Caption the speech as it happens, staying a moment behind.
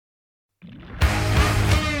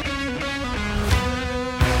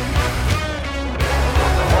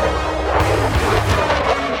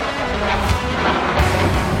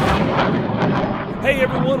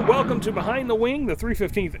to Behind the Wing, the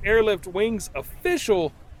 315th Airlift Wings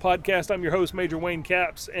official podcast. I'm your host, Major Wayne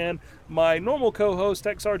Capps, and my normal co-host,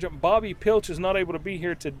 Tech Sergeant Bobby Pilch, is not able to be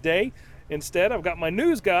here today. Instead, I've got my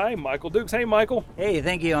news guy, Michael Dukes. Hey, Michael. Hey,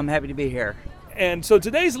 thank you. I'm happy to be here. And so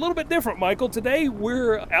today's a little bit different, Michael. Today,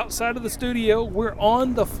 we're outside of the studio. We're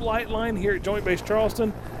on the flight line here at Joint Base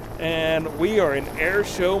Charleston, and we are in air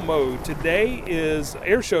show mode. Today is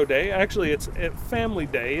air show day. Actually, it's family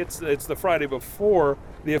day. It's the Friday before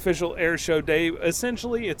the official air show day.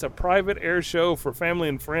 Essentially, it's a private air show for family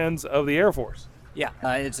and friends of the Air Force. Yeah,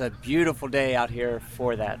 it's a beautiful day out here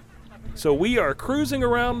for that. So we are cruising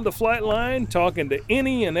around the flight line, talking to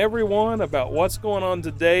any and everyone about what's going on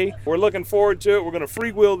today. We're looking forward to it. We're going to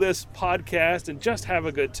freewheel this podcast and just have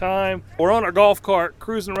a good time. We're on our golf cart,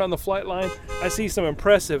 cruising around the flight line. I see some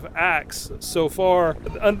impressive acts so far.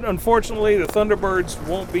 Unfortunately, the Thunderbirds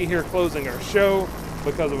won't be here closing our show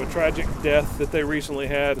because of a tragic death that they recently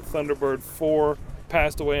had. Thunderbird 4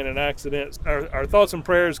 passed away in an accident. Our thoughts and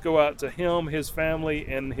prayers go out to him, his family,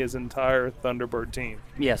 and his entire Thunderbird team.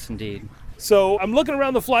 Yes, indeed. So I'm looking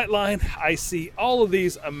around the flight line. I see all of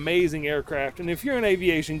these amazing aircraft. And if you're an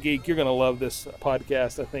aviation geek, you're going to love this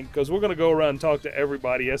podcast, I think, because we're going to go around and talk to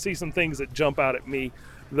everybody. I see some things that jump out at me.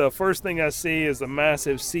 The first thing I see is a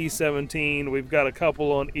massive C-17. We've got a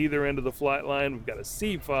couple on either end of the flight line. We've got a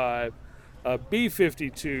C-5. A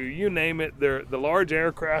B-52, you name it. The large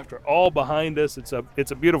aircraft are all behind us. It's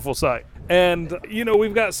a beautiful sight. And,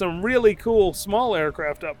 we've got some really cool small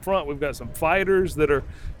aircraft up front. We've got some fighters that are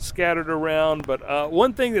scattered around. But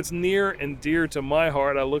one thing that's near and dear to my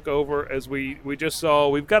heart, I look over as we just saw,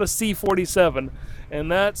 we've got a C-47.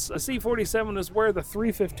 And a C-47 is where the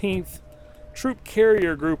 315th Troop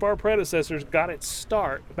Carrier Group, our predecessors, got its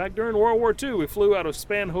start. Back during World War II, we flew out of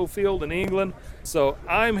Spanhoe Field in England. So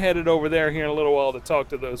I'm headed over there here in a little while to talk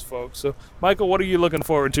to those folks. So, Michael, what are you looking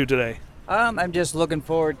forward to today? I'm just looking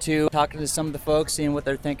forward to talking to some of the folks, seeing what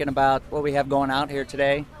they're thinking about what we have going out here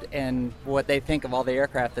today and what they think of all the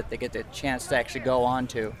aircraft that they get the chance to actually go on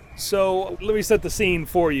to. So let me set the scene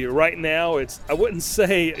for you. Right now, I wouldn't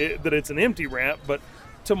say that it's an empty ramp, but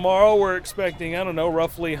tomorrow we're expecting,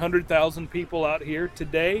 roughly 100,000 people out here.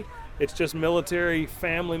 Today, it's just military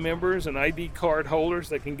family members and ID card holders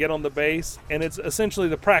that can get on the base, and it's essentially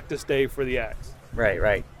the practice day for the acts.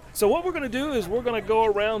 Right. So what we're going to do is we're going to go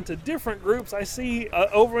around to different groups. I see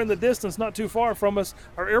over in the distance, not too far from us,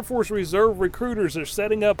 our Air Force Reserve recruiters are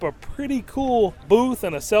setting up a pretty cool booth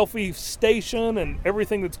and a selfie station and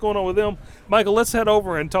everything that's going on with them. Michael, let's head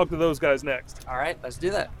over and talk to those guys next. All right, let's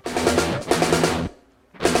do that.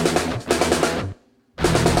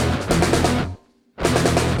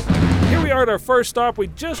 Here we are at our first stop. We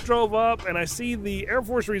just drove up and I see the Air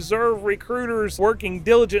Force Reserve recruiters working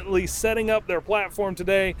diligently setting up their platform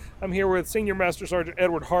today. I'm here with Senior Master Sergeant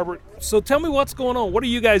Edward Harbert. So tell me what's going on. What are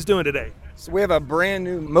you guys doing today? So we have a brand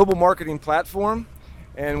new mobile marketing platform,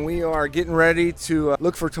 and we are getting ready to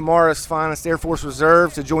look for tomorrow's finest Air Force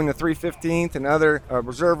Reserve to join the 315th and other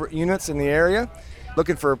reserve units in the area.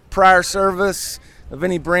 Looking for prior service of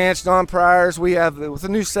any branch, non-priors. With a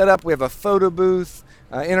new setup, we have a photo booth,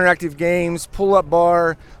 interactive games, pull-up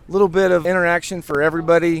bar, a little bit of interaction for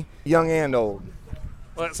everybody, young and old.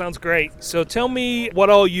 Well, that sounds great. So tell me what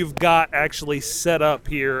all you've got actually set up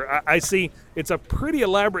here. I see it's a pretty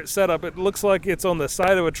elaborate setup. It looks like it's on the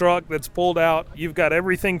side of a truck that's pulled out. You've got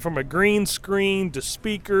everything from a green screen to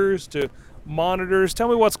speakers to monitors. Tell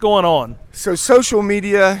me what's going on. So social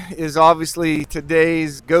media is obviously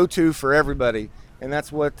today's go-to for everybody. And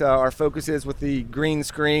that's what our focus is with the green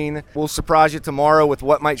screen. We'll surprise you tomorrow with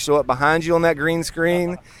what might show up behind you on that green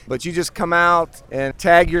screen. But you just come out and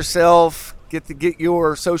tag yourself, get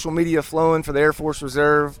your social media flowing for the Air Force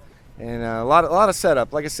Reserve, and a lot of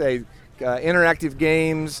setup. Like I say, interactive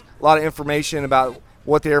games, a lot of information about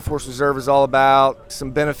what the Air Force Reserve is all about,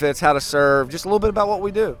 some benefits, how to serve, just a little bit about what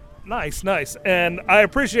we do. Nice. And I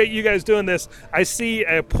appreciate you guys doing this. I see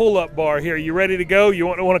a pull-up bar here. You ready to go? You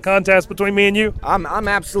want a contest between me and you? I'm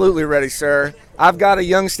absolutely ready, sir. I've got a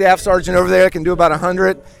young staff sergeant over there that can do about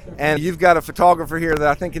 100, and you've got a photographer here that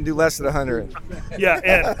I think can do less than 100.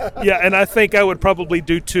 And I think I would probably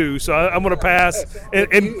do 2. So I'm going to pass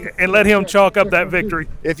and let him chalk up that victory.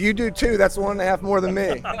 If you do 2, that's 1.5 more than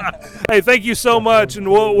me. Hey, thank you so much, and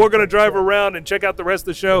we're going to drive around and check out the rest of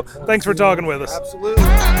the show. Thanks for talking with us. Absolutely.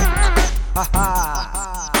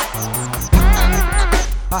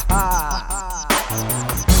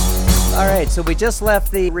 All right, so we just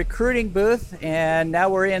left the recruiting booth, and now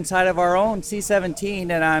we're inside of our own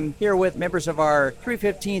C-17, and I'm here with members of our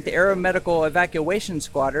 315th Aeromedical Evacuation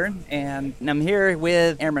Squadron, and I'm here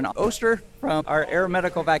with Airman Oster from our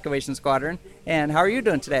Aeromedical Evacuation Squadron. And how are you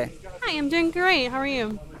doing today? Hi, I'm doing great. How are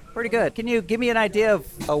you? Pretty good. Can you give me an idea of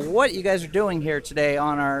what you guys are doing here today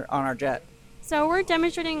on our jet? So we're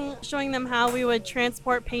demonstrating, showing them how we would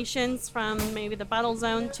transport patients from maybe the battle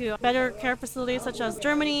zone to a better care facility such as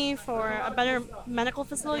Germany for a better medical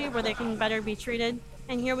facility where they can better be treated.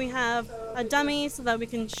 And here we have a dummy so that we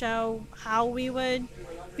can show how we would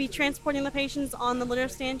be transporting the patients on the litter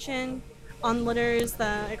stanchion, on litters,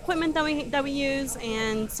 the equipment that we use,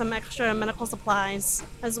 and some extra medical supplies,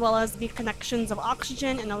 as well as the connections of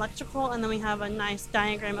oxygen and electrical. And then we have a nice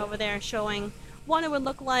diagram over there showing what it would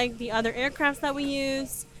look like, the other aircrafts that we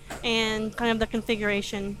use, and kind of the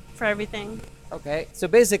configuration for everything. Okay, so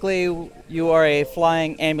basically you are a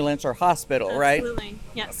flying ambulance or hospital, right? Absolutely,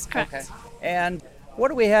 yes, correct. Okay. And what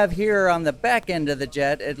do we have here on the back end of the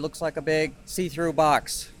jet? It looks like a big see-through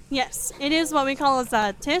box. Yes, it is what we call as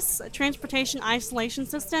a TIS, a Transportation Isolation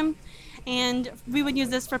System, and we would use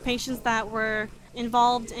this for patients that were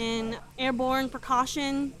involved in airborne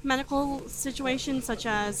precaution medical situations such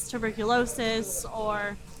as tuberculosis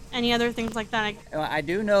or any other things like that. I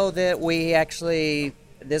do know that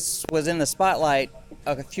this was in the spotlight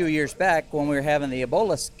a few years back when we were having the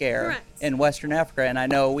Ebola scare. Correct. In Western Africa, and I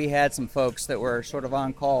know we had some folks that were sort of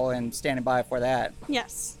on call and standing by for that.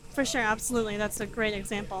 Yes, for sure, absolutely. That's a great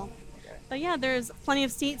example. But yeah, there's plenty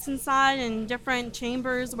of seats inside and different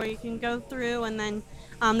chambers where you can go through, and then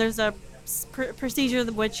there's a procedure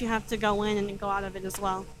which you have to go in and go out of it as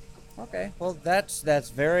well. Okay, well that's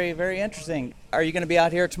very, very interesting. Are you going to be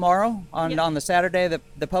out here tomorrow on the Saturday,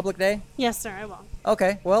 the public day? Yes, sir, I will.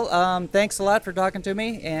 Okay, well thanks a lot for talking to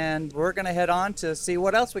me, and we're going to head on to see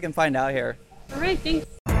what else we can find out here. All right, thanks.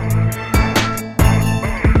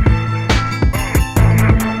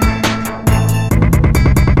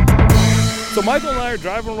 So Michael and I are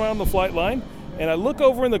driving around the flight line, and I look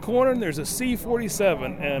over in the corner, and there's a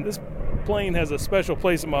C-47, and this plane has a special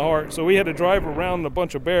place in my heart, so we had to drive around a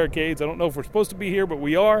bunch of barricades. I don't know if we're supposed to be here, but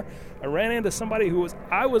we are. I ran into somebody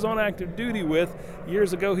I was on active duty with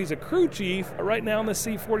years ago. He's a crew chief right now on the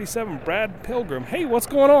C-47, Brad Pilgrim. Hey, what's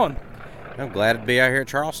going on? I'm glad to be out here at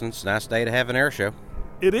Charleston. It's a nice day to have an air show.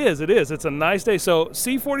 It is. It's a nice day. So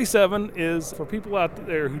C-47 is, for people out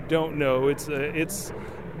there who don't know, it's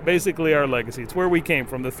basically our legacy. It's where we came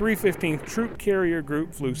from. The 315th Troop Carrier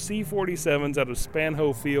Group flew C-47s out of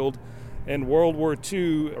Spanhoe Field in World War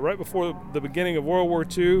II, right before the beginning of World War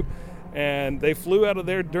II, and they flew out of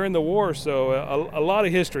there during the war, so a lot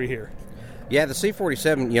of history here. Yeah, the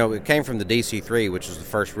C-47, it came from the DC-3, which was the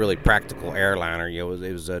first really practical airliner. It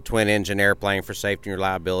was a twin-engine airplane for safety and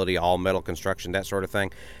reliability, all metal construction, that sort of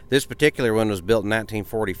thing. This particular one was built in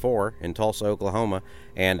 1944 in Tulsa, Oklahoma,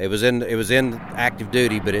 and it was in active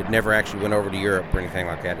duty, but it never actually went over to Europe or anything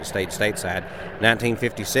like that. It stayed stateside.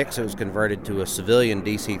 1956, it was converted to a civilian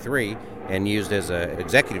DC-3 and used as an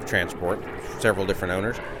executive transport, several different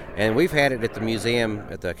owners. And we've had it at the museum,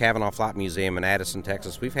 at the Cavanaugh Flight Museum in Addison,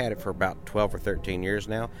 Texas. We've had it for about 12 or 13 years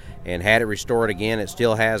now and had it restored again. It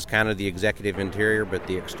still has kind of the executive interior, but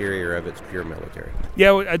the exterior of it's pure military.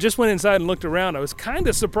 Yeah, I just went inside and looked around. I was kind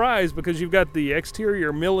of surprised because you've got the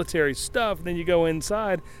exterior military stuff, then you go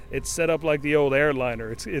inside, it's set up like the old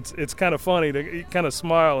airliner. It's kind of funny to kind of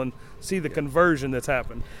smile and see the conversion that's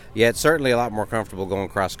happened. Yeah, it's certainly a lot more comfortable going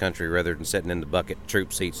cross country rather than sitting in the bucket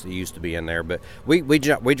troop seats that used to be in there. But we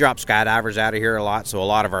drop skydivers out of here a lot, so a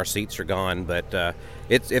lot of our seats are gone. But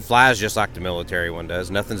it flies just like the military one does.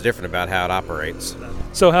 Nothing's different about how it operates.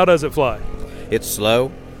 So how does it fly? It's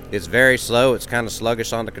slow. It's very slow. It's kind of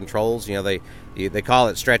sluggish on the controls. They call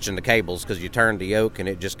it stretching the cables because you turn the yoke and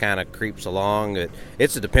it just kind of creeps along.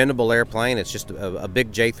 It's a dependable airplane. It's just a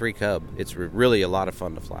big J3 Cub. It's really a lot of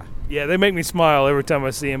fun to fly. Yeah, they make me smile every time I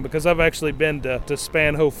see them because I've actually been to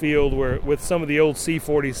Spanhoe Field where with some of the old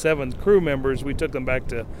C-47 crew members, we took them back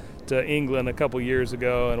to England a couple years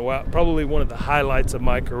ago, and probably one of the highlights of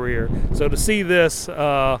my career. So to see this,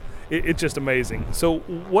 it's just amazing. So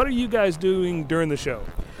what are you guys doing during the show?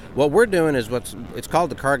 What we're doing is it's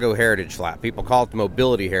called the Cargo Heritage Flight. People call it the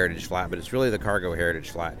Mobility Heritage Flight, but it's really the Cargo Heritage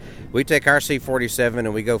Flight. We take our C-47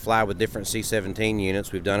 and we go fly with different C-17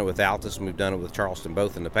 units. We've done it with Altus and we've done it with Charleston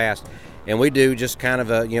both in the past. And we do just kind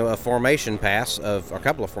of a formation pass of a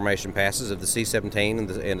couple of formation passes of the C-17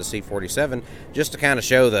 and the C-47 just to kind of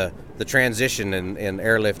show the transition in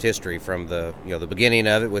airlift history from the beginning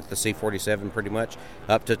of it with the C-47 pretty much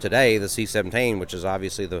up to today, the C-17, which is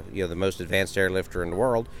obviously the most advanced airlifter in the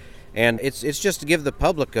world. And it's just to give the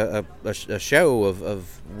public a show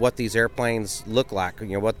of what these airplanes look like,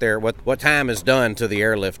 what time is done to the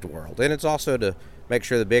airlift world. And it's also to make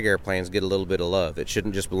sure the big airplanes get a little bit of love. It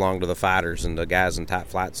shouldn't just belong to the fighters and the guys in tight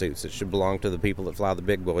flight suits. It should belong to the people that fly the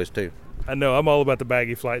big boys too. I know, I'm all about the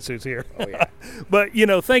baggy flight suits here. Oh, yeah. But,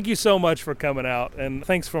 thank you so much for coming out, and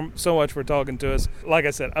thanks so much for talking to us. Like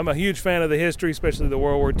I said, I'm a huge fan of the history, especially the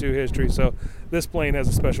World War II history, so this plane has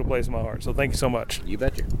a special place in my heart. So thank you so much. You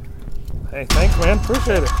betcha. Hey, thanks, man.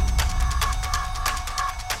 Appreciate it.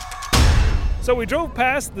 So we drove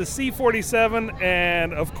past the C-47,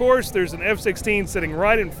 and of course there's an F-16 sitting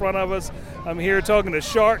right in front of us. I'm here talking to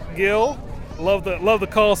Shark Gill. Love the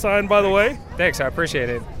call sign, by the way. Thanks, I appreciate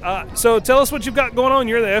it. So tell us what you've got going on.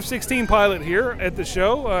 You're the F-16 pilot here at the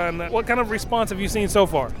show, and what kind of response have you seen so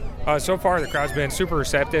far? So far, the crowd's been super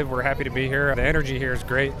receptive. We're happy to be here. The energy here is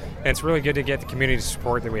great, and it's really good to get the community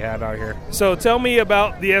support that we have out here. So tell me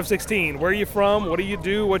about the F-16. Where are you from? What do you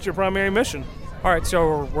do? What's your primary mission? All right,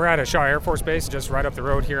 so we're at a Shaw Air Force Base just right up the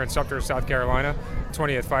road here in Sumter, South Carolina,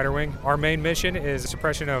 20th Fighter Wing. Our main mission is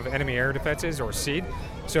suppression of enemy air defenses, or SEAD.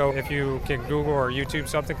 So if you can Google or YouTube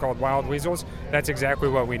something called Wild Weasels, that's exactly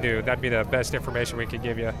what we do. That'd be the best information we could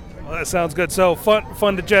give you. Well, that sounds good. So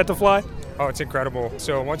fun to jet to fly? Oh, it's incredible.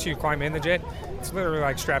 So once you climb in the jet, it's literally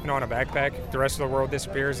like strapping on a backpack. The rest of the world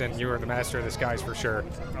disappears, and you are the master of the skies for sure.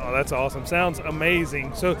 Oh, that's awesome. Sounds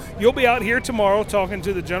amazing. So you'll be out here tomorrow talking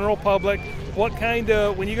to the general public. What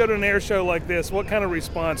when you go to an air show like this, what kind of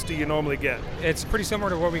response do you normally get? It's pretty similar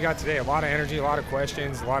to what we got today. A lot of energy, a lot of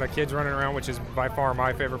questions, a lot of kids running around, which is by far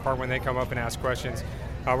my favorite part when they come up and ask questions.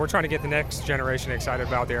 We're trying to get the next generation excited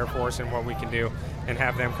about the Air Force and what we can do, and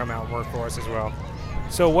have them come out and work for us as well.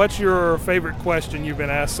 So what's your favorite question you've been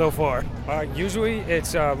asked so far? Usually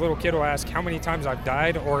it's a little kid will ask how many times I've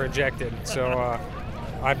died or ejected. So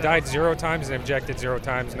I've died 0 times and ejected 0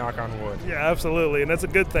 times, knock on wood. Yeah, absolutely, and that's a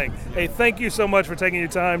good thing. Hey, thank you so much for taking your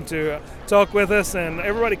time to talk with us, and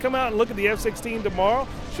everybody come out and look at the F-16 tomorrow.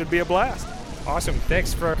 Should be a blast. Awesome.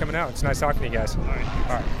 Thanks for coming out. It's nice talking to you guys. All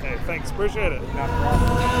right. Hey, thanks. Appreciate it. Not a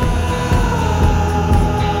problem.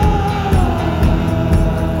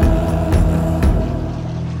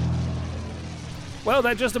 Well,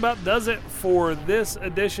 that just about does it for this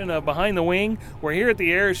edition of Behind the Wing. We're here at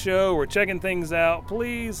the air show. We're checking things out.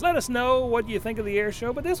 Please let us know what you think of the air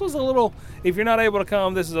show. But this was a little, if you're not able to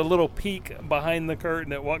come, this is a little peek behind the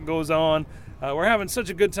curtain at what goes on. We're having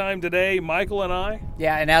such a good time today, Michael and I.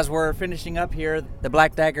 Yeah, and as we're finishing up here, the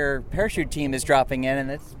Black Dagger parachute team is dropping in,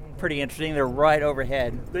 and it's pretty interesting. They're right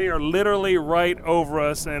overhead. They are literally right over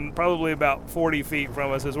us and probably about 40 feet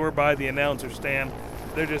from us as we're by the announcer stand.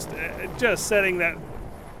 They're just setting that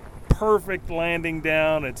perfect landing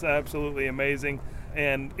down. It's absolutely amazing.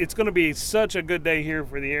 And it's going to be such a good day here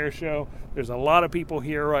for the air show. There's a lot of people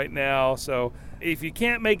here right now. So if you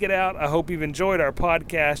can't make it out, I hope you've enjoyed our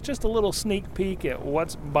podcast. Just a little sneak peek at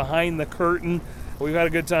what's behind the curtain. We've had a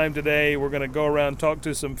good time today. We're going to go around and talk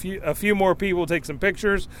to a few more people, take some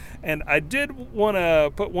pictures. And I did want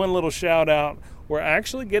to put one little shout out. We're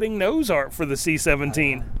actually getting nose art for the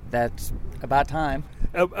C-17. That's about time.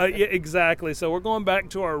 Yeah, exactly. So we're going back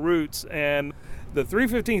to our roots, and the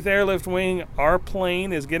 315th Airlift Wing, our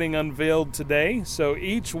plane, is getting unveiled today. So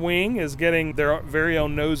each wing is getting their very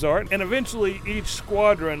own nose art, and eventually each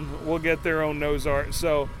squadron will get their own nose art.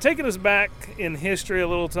 So taking us back in history a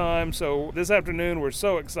little time. So this afternoon we're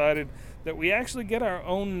so excited that we actually get our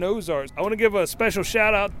own nose arts. I want to give a special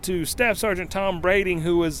shout out to Staff Sergeant Tom Brading,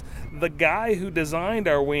 who was the guy who designed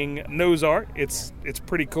our wing nose art. It's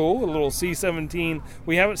pretty cool, a little C-17.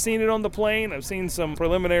 We haven't seen it on the plane. I've seen some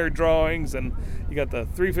preliminary drawings, and you got the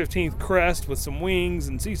 315th crest with some wings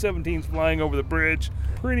and C-17s flying over the bridge.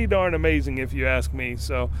 Pretty darn amazing if you ask me.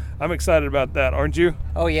 So I'm excited about that, aren't you?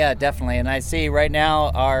 Oh yeah, definitely. And I see right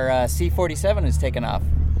now our C-47 is taking off.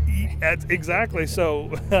 Exactly. So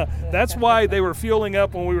that's why they were fueling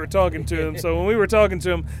up when we were talking to them. So when we were talking to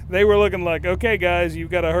them, they were looking like, okay, guys, you've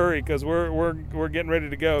got to hurry because we're getting ready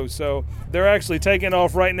to go. So they're actually taking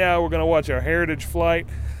off right now. We're going to watch our heritage flight.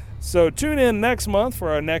 So tune in next month for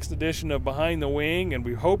our next edition of Behind the Wing, and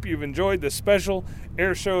we hope you've enjoyed this special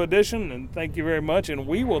air show edition. And thank you very much, and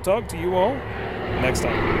we will talk to you all next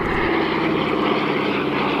time.